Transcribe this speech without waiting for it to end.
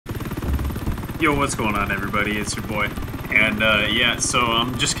Yo, what's going on, everybody? It's your boy. And yeah, so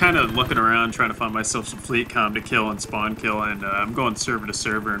I'm just kind of looking around trying to find myself some FLEETCOM to kill and spawn kill, and I'm going server to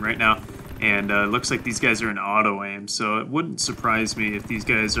server and right now, and it looks like these guys are in auto aim, so it wouldn't surprise me if these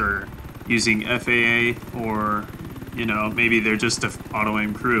guys are using FAA or, you know, maybe they're just a auto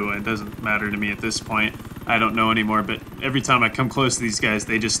aim crew. It doesn't matter to me at this point. I don't know anymore, but every time I come close to these guys,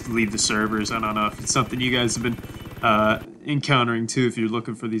 they just leave the servers. I don't know if it's something you guys have been encountering too, if you're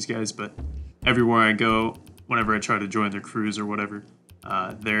looking for these guys, but everywhere I go, whenever I try to join their crews or whatever,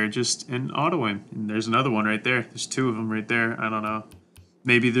 they're just in auto aim. And there's another one right there. There's two of them right there. I don't know.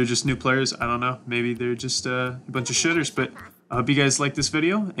 Maybe they're just new players. I don't know. Maybe they're just a bunch of shitters. But I hope you guys like this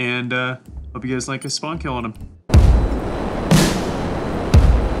video, and hope you guys like us spawn killing them.